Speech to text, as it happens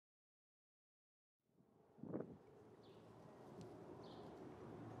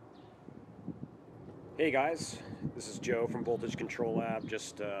Hey guys, this is Joe from Voltage Control Lab.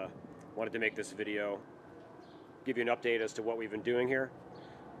 Just wanted to make this video, give you an update as to what we've been doing here.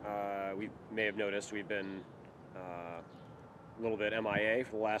 We may have noticed we've been a little bit MIA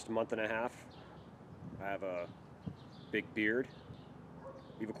for the last month and a half. I have a big beard.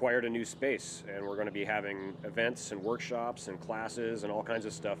 We've acquired a new space and we're going to be having events and workshops and classes and all kinds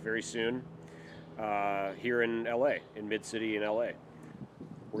of stuff very soon here in LA, in Mid-City in LA.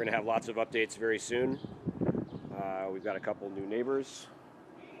 We're going to have lots of updates very soon. We've got a couple new neighbors.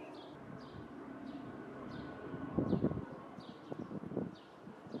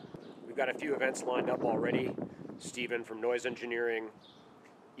 We've got a few events lined up already. Steven from Noise Engineering,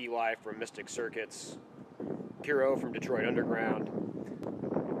 Eli from Mystic Circuits, Kiro from Detroit Underground,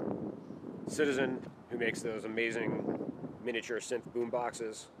 Citizen, who makes those amazing miniature synth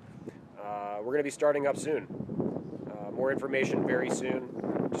boomboxes. We're going to be starting up soon. More information very soon.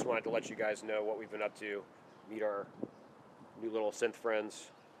 Just wanted to let you guys know what we've been up to. Meet our new little synth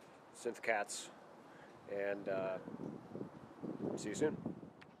friends, synth cats, and see you soon.